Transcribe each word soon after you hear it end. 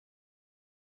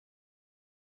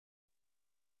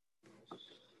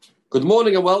Good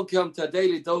morning and welcome to a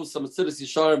daily dose of Mesilas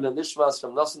Yesharim and Nishmas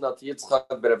from Nasana to Yitzchak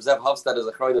Berevzev Havstad as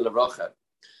a Chayna Levracha.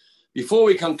 Before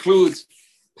we conclude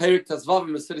Perek Tazvav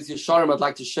and Mesilas Yesharim, I'd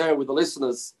like to share with the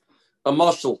listeners a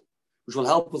mashal which will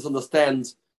help us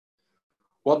understand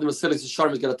what the Mesilas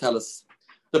Yesharim is going to tell us.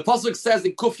 The pasuk says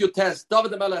in Kuf Yotes,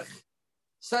 David the Melech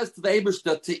says to the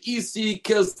Eibishter, Te'isi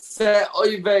kese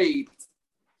oiveit,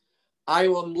 I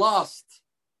am lost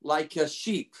like a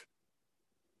sheep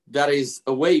that is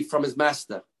away from his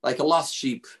master, like a lost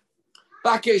sheep.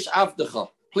 Bakesh avdecha,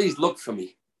 please look for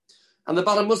me. And the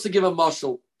Bala Musa give a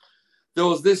mashal. There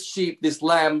was this sheep, this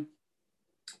lamb,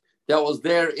 that was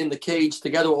there in the cage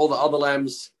together with all the other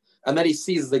lambs. And then he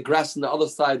sees the grass on the other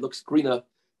side looks greener,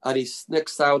 and he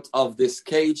sneaks out of this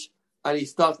cage, and he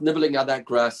starts nibbling at that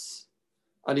grass.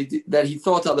 And then he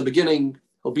thought at the beginning,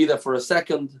 he'll be there for a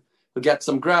second, he'll get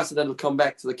some grass, and then he'll come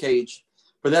back to the cage.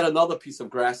 But then another piece of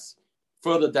grass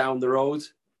further down the road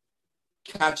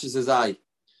catches his eye.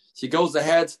 So he goes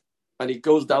ahead and he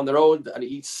goes down the road and he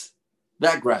eats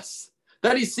that grass.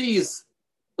 Then he sees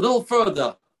a little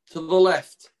further to the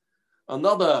left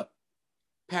another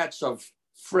patch of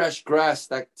fresh grass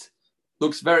that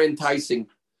looks very enticing,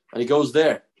 and he goes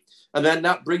there. And then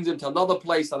that brings him to another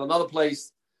place and another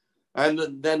place.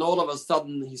 And then all of a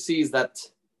sudden he sees that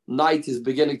night is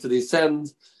beginning to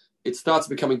descend. It starts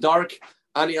becoming dark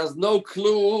and he has no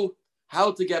clue how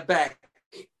to get back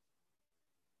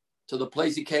to the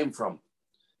place he came from.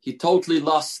 He totally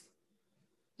lost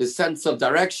his sense of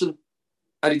direction,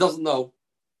 and he doesn't know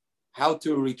how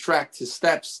to retract his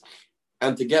steps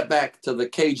and to get back to the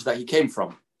cage that he came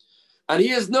from. And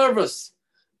he is nervous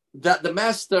that the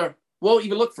master won't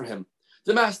even look for him.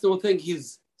 The master will think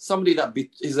he's somebody that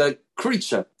is a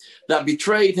creature that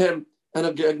betrayed him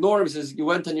and ignore him. He says, you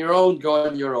went on your own, go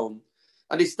on your own.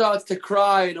 And he starts to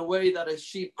cry in a way that a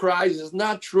sheep cries. It's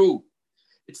not true.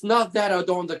 It's not that I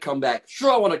don't want to come back.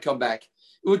 Sure, I want to come back.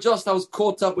 It was just I was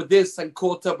caught up with this and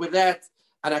caught up with that,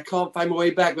 and I can't find my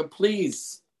way back. But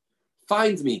please,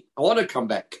 find me. I want to come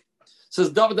back.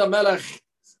 Says David HaMelech,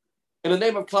 in the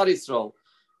name of Klal Yisrael,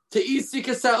 Te'isi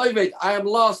kese oived, I am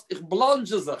lost. Ich blonge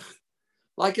sich,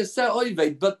 like a se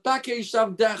oived, but bakesh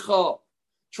avdecha.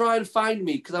 Try and find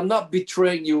me, because I'm not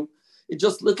betraying you. It's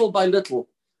just little by little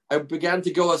I began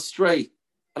to go astray,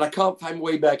 and I can't find my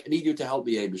way back. I need you to help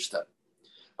me, Eibishter.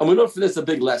 And we learn from this a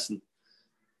big lesson.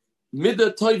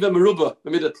 Midah toive meruba,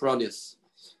 midah peronius.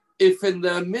 If in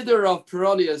the midah of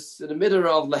peronius, in the midah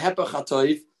of lehepach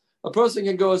hatoiv, a person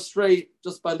can go astray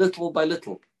just by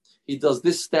little. He does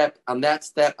this step and that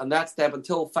step and that step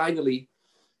until finally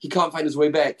he can't find his way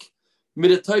back.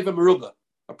 Midah toive meruba.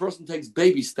 A person takes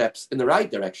baby steps in the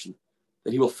right direction,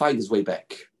 then he will find his way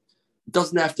back. It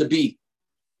doesn't have to be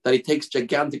that he takes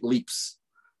gigantic leaps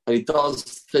and he does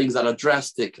things that are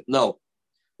drastic. No.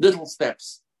 Little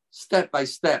steps, step by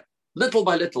step, little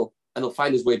by little, and he'll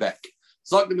find his way back.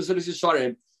 What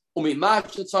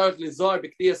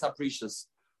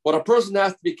a person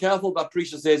has to be careful about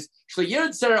precious is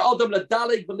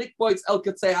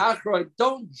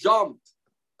don't jump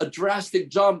a drastic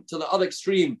jump to the other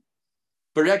extreme.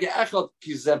 A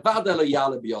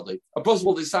person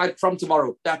will decide from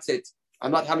tomorrow, that's it. I'm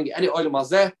not having any oil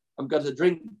mazeh. I'm going to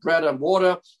drink bread and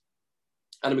water,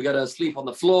 and I'm going to sleep on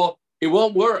the floor. It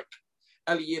won't work.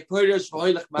 Little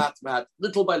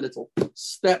by little,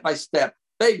 step by step,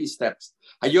 baby steps.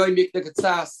 He'll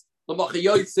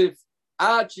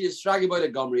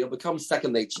become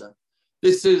second nature.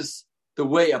 This is the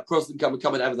way a person can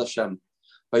become an Eved Hashem,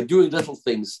 by doing little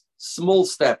things, small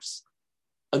steps,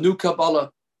 a new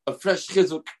Kabbalah, a fresh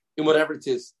chizuk in whatever it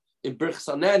is, in Birchas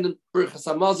Hanen, Birchas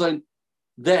Hamazon.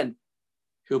 Then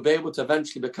he'll be able to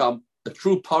eventually become a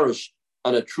true Parish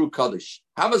and a true Kaddish.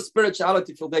 Have a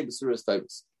spirituality filled day,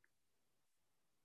 Mesilas.